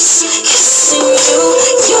my lips kissing you.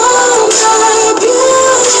 You're my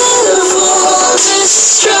beautiful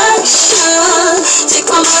distraction. Take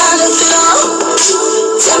my mind off it all.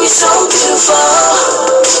 Tell me so beautiful.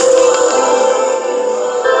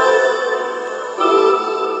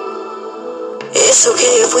 It's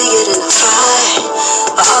okay if we get in a fight.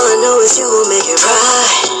 All I know is you gon' make it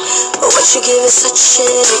right. But what you give is such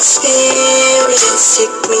an experience.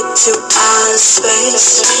 Take me to outer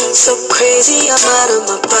space. So crazy, I'm out of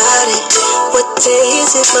my body. What day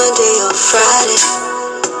is it, Monday or Friday?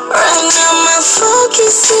 Right now my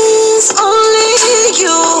focus is only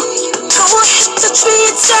you. Go ahead, touch me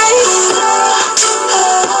tight.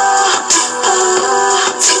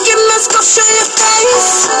 Take your mask off, show your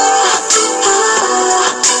face.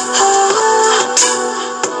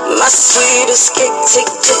 My sweetest cake,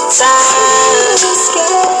 take your time.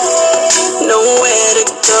 Nowhere to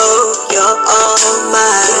go, you're all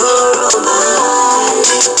mine.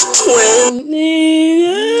 When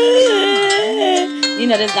you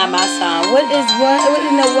know that's not my song. What in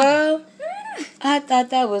the world? I thought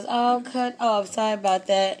that was all cut off. Sorry about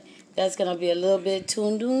that. That's gonna be a little bit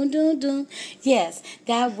tune doon. Yes,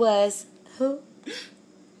 that was who?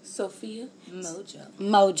 Sophia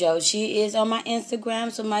Mojo. She is on my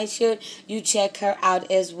Instagram, so make sure you check her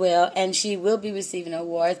out as well. And she will be receiving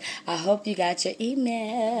awards. I hope you got your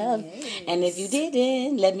email. Yes. And if you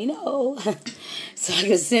didn't, let me know. So I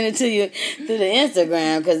can send it to you through the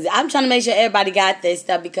Instagram. Because I'm trying to make sure everybody got this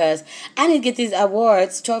stuff. Because I need to get these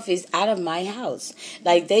awards, trophies out of my house.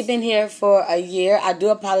 Like, they've been here for a year. I do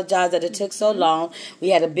apologize that it took so long. We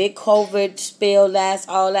had a big COVID spill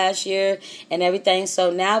all last year and everything. So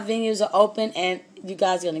now venues are open. And you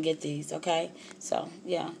guys are going to get these, okay? So,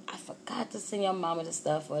 yeah. I forgot to send your mama the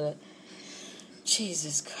stuff for the...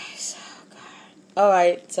 Jesus Christ. Oh, God. All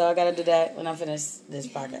right. So, I got to do that when I finish this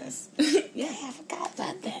podcast. Yeah, I forgot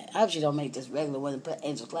about that. I hope she don't make this regular one and put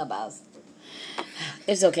Angel Clubhouse.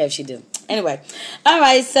 It's okay if she do. Anyway. All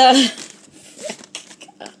right, so...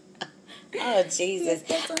 Oh, Jesus.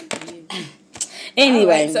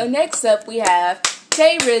 Anyway. Right, so, next up, we have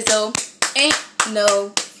Tay Rizzo, Ain't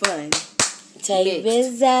No Fun. Tay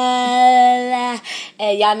Rizzo.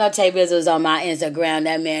 And y'all know Tay Rizzo's on my Instagram.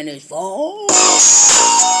 That man is full.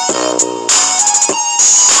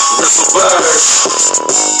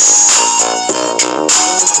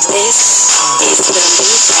 this is the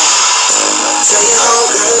music. Tell your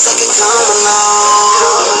homegirls I can come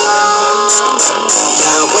along.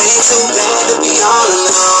 Got way too bad to be all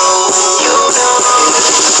alone. You know,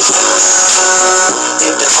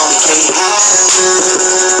 if the homie can't have it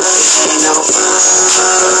ain't no fun.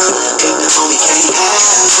 If the homie can't have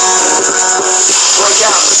it. Break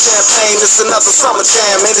out the champagne, it's another summer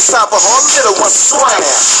jam. Ain't it time for all little ones to swam?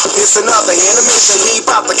 It's another intermission, leave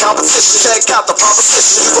out the competition. Check out the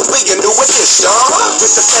proposition, you will be a new addition.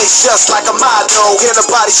 With the face just like a model, and the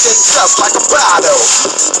body shape just like a bottle.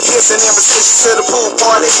 Here's an invitation to the pool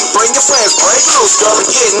party. Bring your friends, break loose, girl, and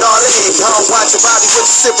get naughty. Watch your body with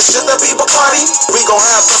the sip, should there be a party? We gon'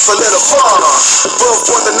 have us a little fun. But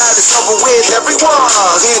before the night is over with, everyone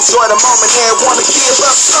enjoy the moment and wanna give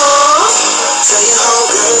us some. Tell your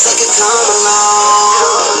homegirls I can come along.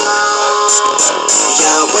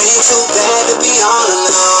 Y'all way too bad to be all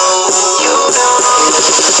alone. You know,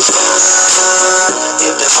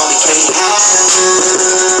 if the homie can't have it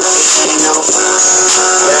ain't no fun.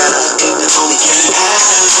 If the homie can't have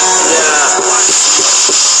it,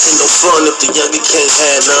 ain't no fun if the younger can't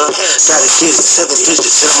have none. Gotta get it, 7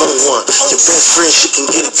 digits, and I'm on one. Your best friend, she can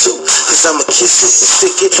get it too. Cause I'ma kiss it and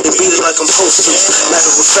stick it and beat it like I'm supposed to. Matter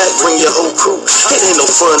of fact, bring your whole crew. It ain't no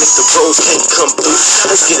fun if the bros can't come through.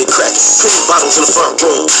 Let's get it crackin'. Pretty bottles in the front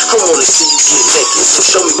room. I wanna see you get naked, so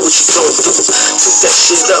show me what you gon' do. Take that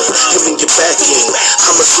shit up and bring your back in.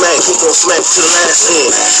 I'ma smack, he gon' smack to the last end.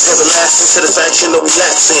 Everlasting satisfaction, no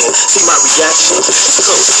relaxing. See my reaction?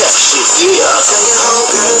 Close cap shit, yeah. Tell your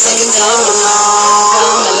homegirls they can come along.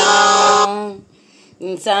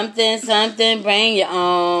 Something, bring your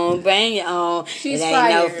own. She's it ain't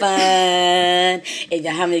fired. no fun if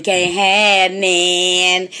your homie can't have none.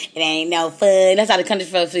 It ain't no fun. That's how the country's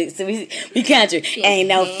from. So we country. Ain't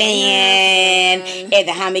no fun if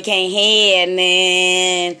the homie can't have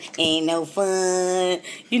none. Ain't no fun.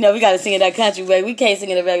 You know, we gotta sing it that country way. We can't sing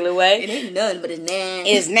it a regular way. It ain't none, but it's nan.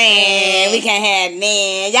 It's nan. We can't have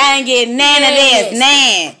nan. Y'all ain't getting none of this.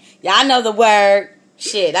 Nan. Y'all know the word.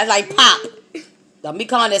 Shit, that's like pop. Don't be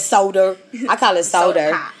calling it soda. I call it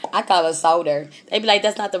soda. I call it soda. They be like,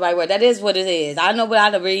 that's not the right word. That is what it is. I know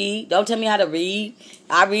how to read. Don't tell me how to read.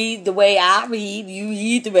 I read the way I read. You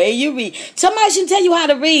read the way you read. Somebody should tell you how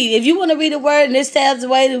to read. If you want to read a word and it sounds the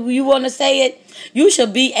way that you want to say it, you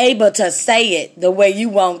should be able to say it the way you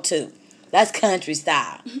want to. That's country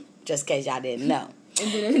style. Just in case y'all didn't know. And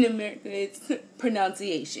then in America, it's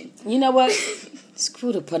pronunciation. You know what?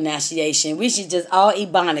 Screw the pronunciation. We should just all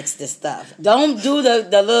ebonics this stuff. Don't do the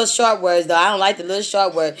little short words though. I don't like the little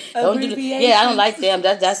short words. Don't do I don't like them.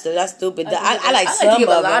 That's stupid. I like some to give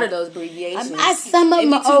of a lot them. of those abbreviations. Some of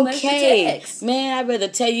them It'd be too are much to okay. text. Man, I'd rather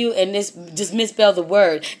tell you and just misspell the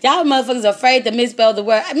word. Y'all motherfuckers are afraid to misspell the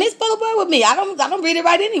word. Misspell the word with me. I don't read it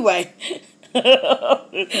right anyway.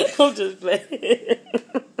 I'm just playing.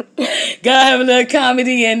 God have a little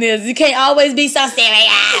comedy in this. You can't always be so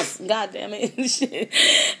serious. God damn it.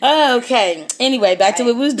 Okay. Anyway, back to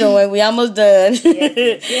what we was doing. We almost done.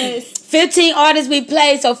 Yes. 15 artists we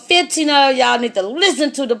played, so 15 of y'all need to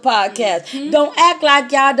listen to the podcast. Mm-hmm. Don't act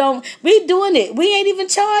like y'all don't. We doing it. We ain't even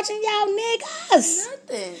charging y'all niggas.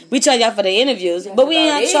 Nothing. We charge y'all for the interviews, but we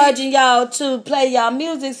ain't charging y'all to play y'all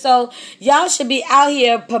music. So y'all should be out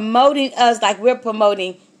here promoting us like we're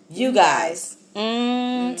promoting you guys.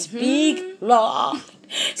 Speak, Lord.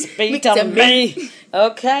 Speak to me.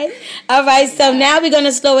 Okay. All right. So now we're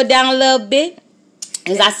gonna slow it down a little bit,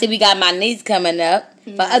 as I see we got my niece coming up.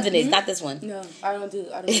 For other niece, not this one. No, I don't do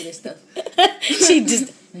this stuff. She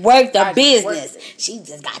just worked the business. She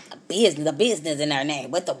just got the business in her name.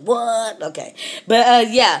 What the what? Okay.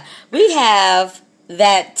 But yeah, we have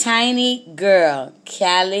that tiny girl,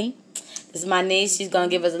 Callie. This is my niece. She's going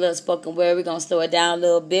to give us a little spoken word. We're going to slow it down a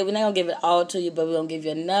little bit. We're not going to give it all to you, but we're going to give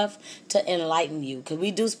you enough to enlighten you. Because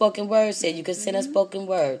we do spoken word. So you can send a spoken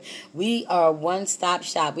word. We are a one-stop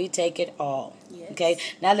shop. We take it all. Yes. Okay?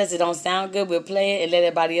 Now, unless it don't sound good, we'll play it and let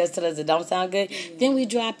everybody else tell us it don't sound good. Then we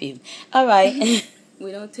drop you. All right.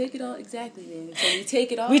 We don't take it all exactly then. So we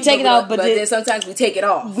take it off. We take it off, but then sometimes we take it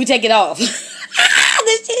off. We take it off.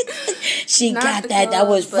 She got that. That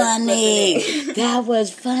was funny. That was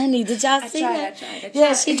funny. Did y'all see that? I tried.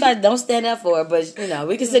 Yeah, she tried. Don't stand up for it, but you know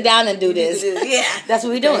we can sit down and do this. Yeah, that's what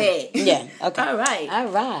we're doing. Yeah. Okay. All right.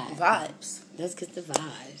 Vibes. Let's get the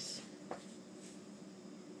vibes.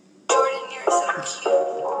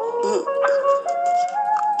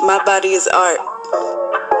 My body is art.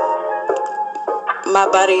 My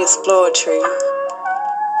body is poetry.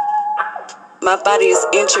 My body is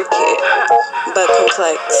intricate, but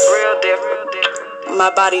complex. Real different.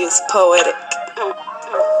 My body is poetic.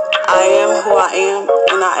 I am who I am,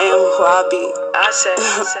 and I am who I be.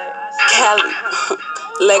 Callie,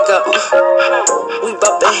 let go. We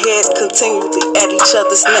bumping heads continually at each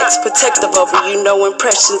other's necks. Protective over you, no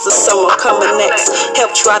impressions of someone coming next.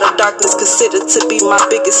 Help try the darkness, considered to be my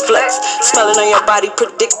biggest flex. Smelling on your body,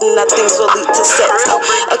 predicting that things will lead to sex.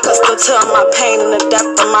 Accustomed to my pain and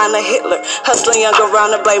adapt the mind of Hitler. Hustling young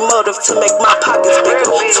around to blame motive to make my pockets bigger.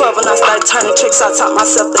 12 and I started turning tricks, I taught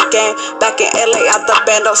myself the game. Back in LA, out the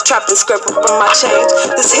bandos, trapped and scraping from my change.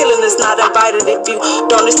 This healing is not invited if you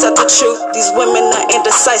don't accept the truth. These women are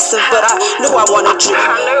indecisive, but I knew I wanted you.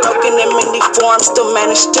 Broken in many forms, still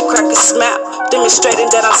managed to crack a smile.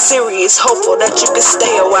 Demonstrating that I'm serious, hopeful that you can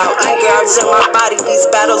stay a while. Two girls in my body, these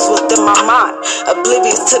battles within my mind.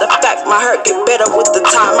 Oblivious to the fact my hurt get better with the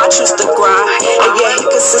time. I choose to grind, and yeah, he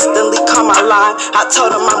consistently caught my line. I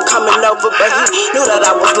told him I'm coming over, but he knew that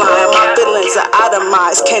I was lying. My feelings are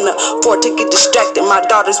itemized, can't afford to get distracted. My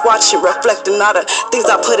daughter's watching, reflecting all the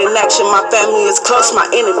things I put in action. My family is close, my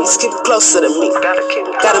enemies keep closer to me.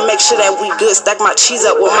 Gotta make sure that we good. Stack my cheese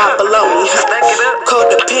up with my bologna.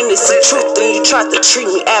 Codependency, truth, then you tried to treat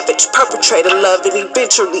me average. Perpetrator love, and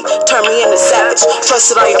eventually turn me into savage.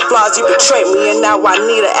 Trusted all your flaws, you betrayed me, and now I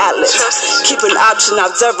need an atlas. Keep an option,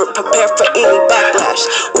 observer, prepare for any backlash.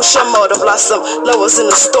 What's your motive? Lost some lowers in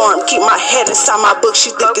the storm. Keep my head inside my book.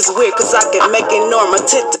 She think it's weird, cause I can make it normal.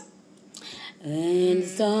 And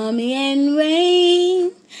stormy and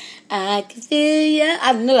rain, I can feel ya.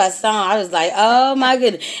 I knew that song. I was like, oh my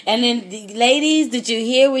goodness. And then, ladies, did you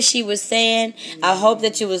hear what she was saying? I hope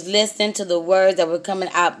that you was listening to the words that were coming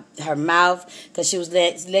out her mouth, because she was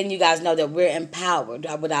letting you guys know that we're empowered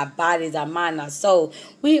with our bodies, our mind, our soul.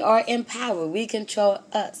 We are empowered. We control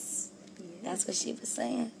us. That's what she was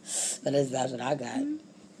saying. But that's what I got.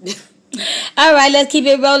 All right, let's keep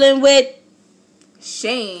it rolling with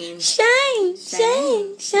Shane. Let's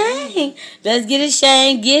get it,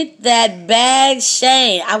 Shane. Get that bag,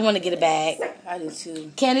 Shane. I want to get a bag. I do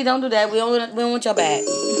too. Candy, don't do that. We don't want your bag.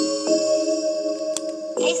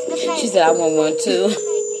 She said, I want one too.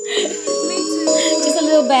 Me too. Just a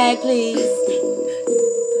little bag, please.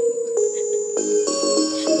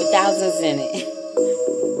 With thousands in it.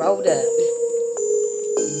 Rolled up.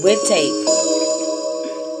 With tape.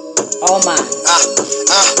 All mine.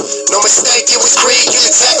 No mistake, it was greed. You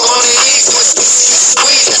attack on the ease. It was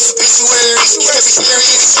squeeze. That's obituary. You can't be scary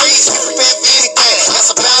in the streets. Be prepared for anything. That's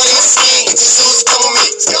a pound in the skin. Get your shoes, come with me.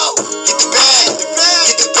 Let's go. Get the bag.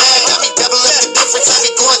 Get the bag. Got me double up the difference. I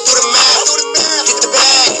be going through the math. Get the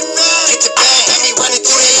bag. Get the bag. Got me running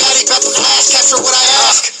through the alley. About to flash. Capture what I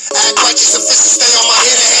ask. Act righteous official. Stay on my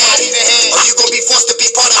head hand. Or you gon' be forced to be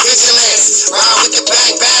part of vigilance. Ride with the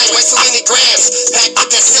bang bang. Way too many grams. Pack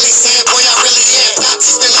with that silly sand. Boy, I really am.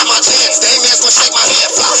 Still in my jams. The man's gonna shake my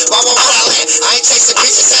hand. Fly. Why won't I land? I ain't chasing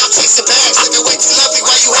bitches. I'm chasing bags. Looking way too lovely.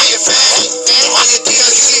 Why you hating, fam? On your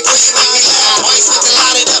deal, you need push. You make me laugh. Always with the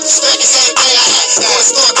line it up. Spend the same day I had. Go in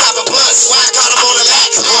store, copping blunts. Why I caught him on the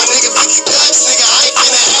lat. Boy, nigga, Vicky Ducks. Nigga, I ain't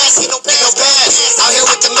finna ask. Get no pass. Out here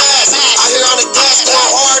with the mask. Out here on the gas.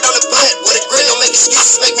 Going hard on the blunt. With a grin, don't make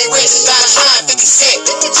excuses. Make me rich. Die trying 50 cent.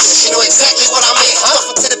 You know exactly what I mean.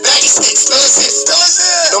 Stuff to the baggy sticks. Still is it.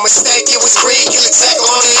 No mistake, it was greed. Kill attack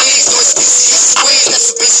on the ease. No excuses, you squeeze.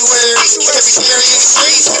 That's obituary. You can't be scary in the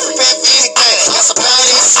streets. Be prepared for anything. That's a pound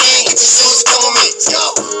in the skin. Get your shoes, come with me. Let's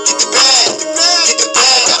go. Get the bag. Get the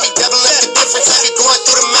bag. Got me double up the difference. I be going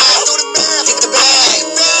through the math. Get the bag.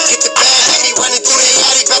 Get the bag. Got me running through the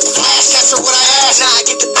alley. About to flash. Capture what I ask. Nah, I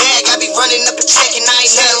get the bag. I be running up a check and I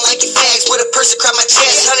ain't nothing like your fags. With a purse across my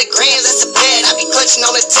chest. 100 grand, that's a bed. I be clutching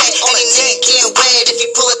on the tech. Any nigga getting wet if you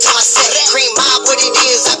pull it to my set. Cream mob, what it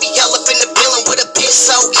is. I be all up in the building with a bitch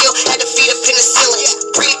so ill. Had to feed up in the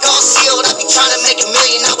ceiling. Brick all sealed. I be trying to make $1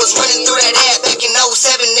 million. I was running through that ad back in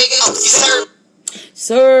 07, nigga. You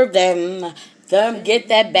serve them. Get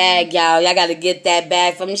that bag, y'all. Y'all gotta get that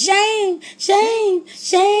bag from Shane.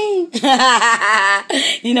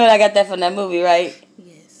 You know I got that from that movie, right?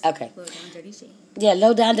 Yes. Okay. Low Down Dirty Shame. Yeah,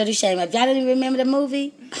 Low Down Dirty Shame. If y'all didn't remember the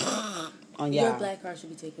movie, on y'all. Your black card should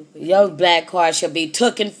be taken for you. Your black card should be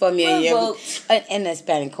taken from you. Revoked. And the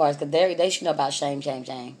Hispanic cards, because they should know about shame.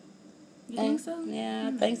 You think so? Yeah,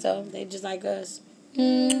 I think so. They just like us.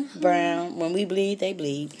 Brown. When we bleed, they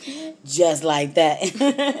bleed. Just like that.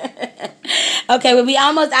 Okay, well, we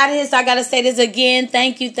almost out of here, so I got to say this again.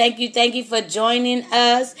 Thank you for joining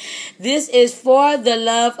us. This is For the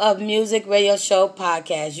Love of Music Radio Show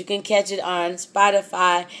podcast. You can catch it on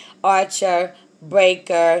Spotify, Archer,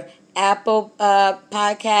 Breaker, Apple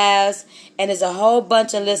Podcasts, and there's a whole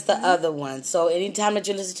bunch of list of other ones. So anytime that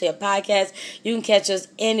you listen to your podcast, you can catch us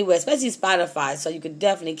anywhere, especially Spotify, so you can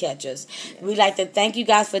definitely catch us. Yeah. We'd like to thank you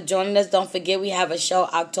guys for joining us. Don't forget we have a show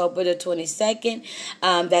October the 22nd.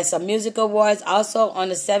 That's a music awards. Also on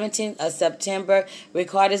the 17th of September,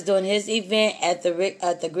 Ricard is doing his event at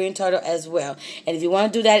the Green Turtle as well. And if you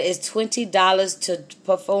want to do that, it's $20 to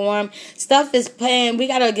perform. Stuff is paying. We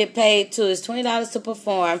got to get paid too. It's $20 to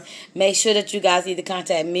perform. Make sure that you guys either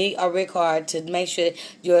contact me or Rick Hard to make sure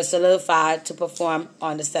you're solidified to perform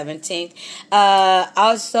on the 17th.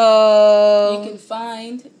 Also, you can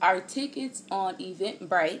find our tickets on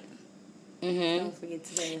Eventbrite. Don't forget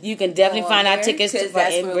to. You can definitely find our tickets for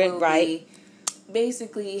Eventbrite.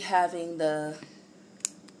 Basically, having the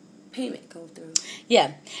payment go through.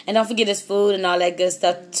 Yeah, and don't forget his food and all that good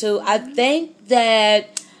stuff too. I think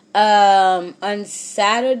that on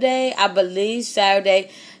Saturday,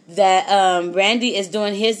 that Randy is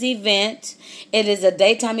doing his event. It is a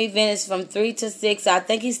daytime event. It's from 3 to 6. I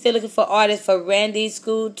think he's still looking for artists for Randy's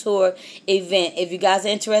school tour event. If you guys are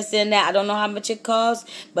interested in that, I don't know how much it costs,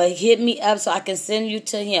 but hit me up so I can send you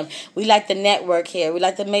to him. We like the network here. We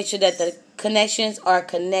like to make sure that the connections are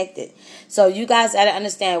connected. So you guys got to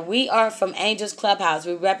understand, we are from Angels Clubhouse.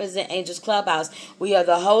 We represent Angels Clubhouse. We are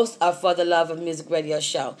the host of For the Love of Music radio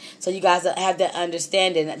show. So you guys have that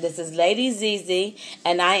understanding. This is Lady ZZ,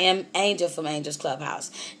 and I am Angel from Angels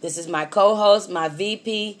Clubhouse. This is my co-host, my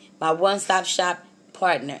VP, my one-stop shop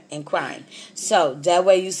partner in crime. So that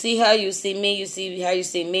way you see her, you see me, you see her, you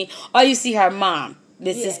see me, or you see her mom.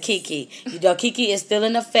 This is Kiki. You know, Kiki is still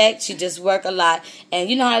in effect. She just work a lot. And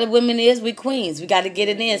you know how the women is. We queens. We got to get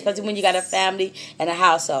it in, especially when you got a family and a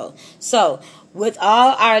household. So, with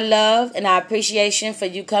all our love and our appreciation for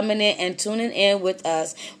you coming in and tuning in with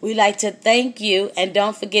us, we like to thank you. And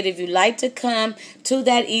don't forget, if you like to come to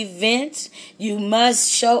that event, you must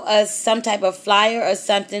show us some type of flyer or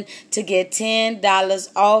something to get $10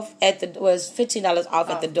 off at the, was $15 off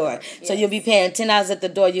at the door. Yes. So you'll be paying $10 at the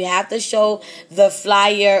door. You have to show the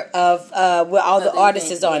flyer of where all the artists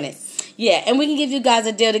is on it. Yeah, and we can give you guys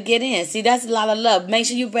a deal to get in. See, that's a lot of love. Make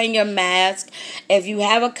sure you bring your mask. If you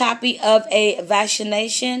have a copy of a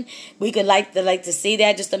vaccination, we could like to see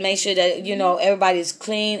that, just to make sure that, you know, everybody's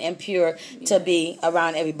clean and pure to be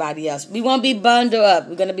around everybody else. We won't be bundled up.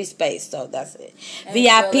 We're going to be spaced, so that's it. And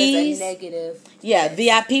VIPs. Negative. Yeah,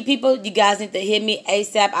 VIP people, you guys need to hit me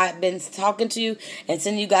ASAP. I've been talking to you and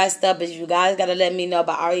sending you guys stuff, but you guys got to let me know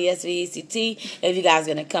about RESVECT if you guys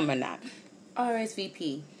are going to come or not.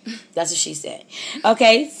 RSVP. That's what she said.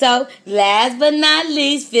 Okay, so last but not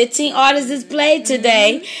least, 15 artists is played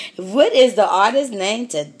today. What is the artist name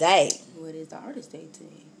today? What is the artist name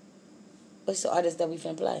today? What's the artist that we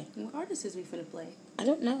finna play? What artist is we finna play? I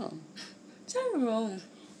don't know. Tyrone.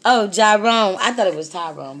 Oh, Jerome. I thought it was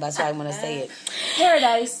Tyrone. That's why I want to say it.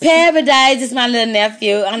 Paradise. Paradise is my little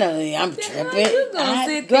nephew. I know I'm tripping.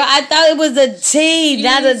 Girl, I thought it was a T,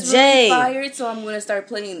 not a J. Really fired, so I'm gonna start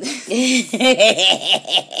playing this.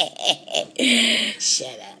 Shut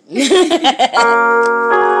up.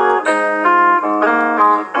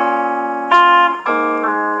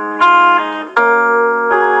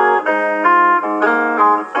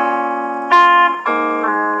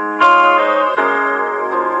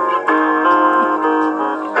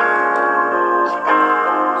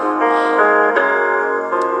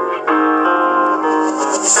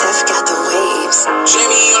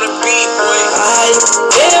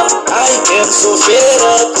 I am so fed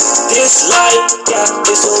up. This life got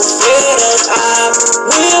me so fed up. I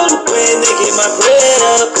will win to get my bread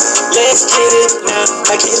up. Let's get it now.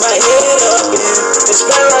 I keep my head up in this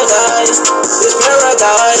paradise. This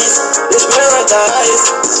paradise. This paradise.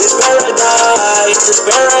 This paradise. This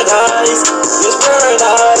paradise. This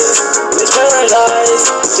paradise. This paradise.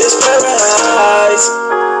 This paradise.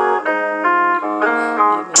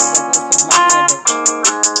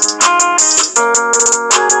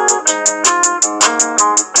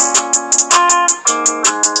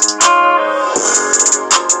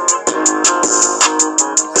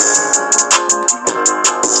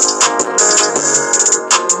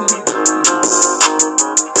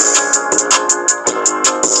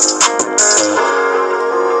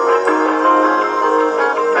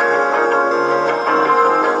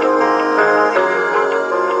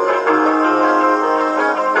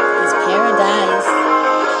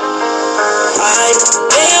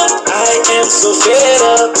 So fed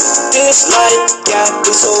up, this life got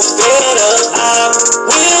me so fed up. I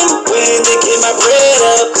will win to get my bread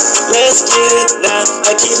up. Let's get it now.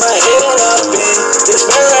 I keep my head up in this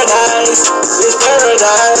paradise, this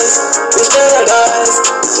paradise, this paradise,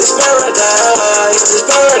 this paradise, this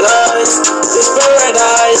paradise, this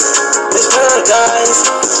paradise, this paradise,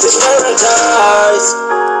 this paradise.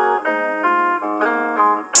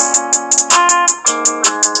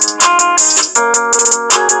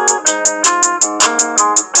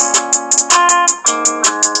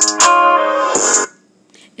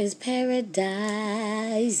 Is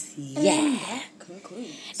paradise. Yeah.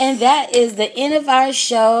 And that is the end of our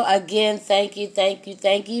show. Again, thank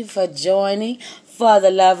you for joining For the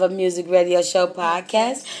Love of Music radio show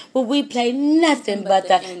podcast, where we play nothing but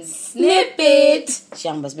the snippet. She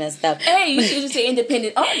almost messed up. Hey, you should just say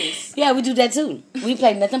independent artists. Yeah, we do that too. We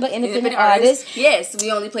play nothing but independent artists. Yes,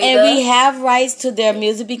 we only play and we have rights to their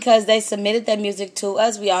music because they submitted their music to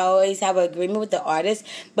us. We always have an agreement with the artist.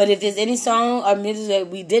 But if there's any song or music that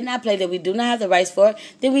we did not play that we do not have the rights for,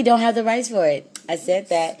 then we don't have the rights for it. I said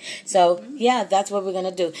that. So, yeah, that's what we're going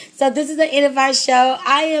to do. So, this is the end of our show.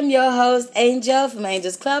 I am your host, Angel from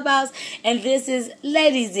Angels Clubhouse. And this is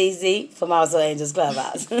Lady ZZ from also Angels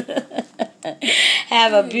Clubhouse.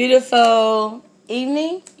 Have a beautiful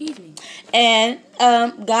evening. And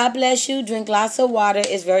God bless you. Drink lots of water.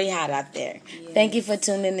 It's very hot out there. Yes. Thank you for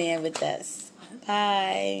tuning in with us.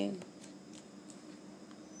 Bye.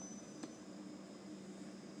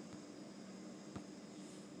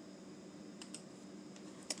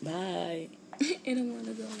 Bye. And I want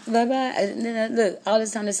to go. Bye-bye. And then, look, all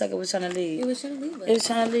this time this sucker was trying to leave. It was trying to leave us. It was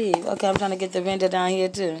trying to leave. Okay, I'm trying to get the vendor down here,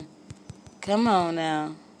 too. Come on,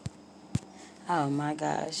 now. Oh, my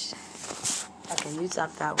gosh. Okay, you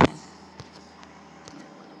stop that one.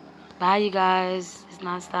 Bye, you guys. It's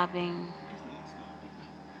not stopping.